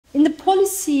In the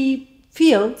policy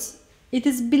field, it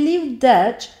is believed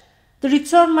that the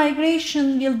return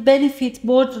migration will benefit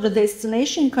both the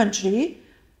destination country,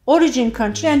 origin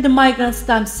country, and the migrants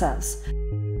themselves.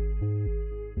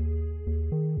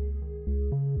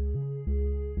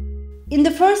 In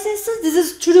the first instance, this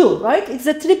is true, right? It's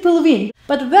a triple win.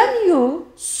 But when you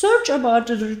search about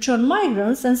the return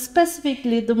migrants, and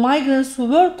specifically the migrants who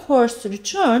were coerced to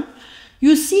return,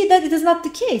 you see that it is not the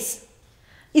case.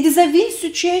 It is a win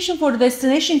situation for the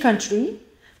destination country,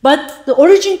 but the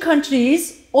origin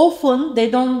countries often they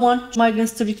don't want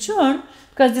migrants to return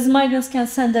because these migrants can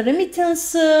send the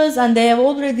remittances and they have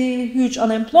already huge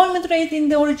unemployment rate in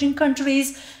the origin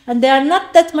countries, and they are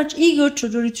not that much eager to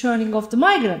the returning of the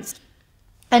migrants.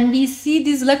 And we see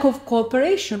this lack of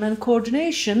cooperation and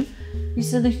coordination.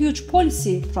 This is a huge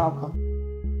policy problem.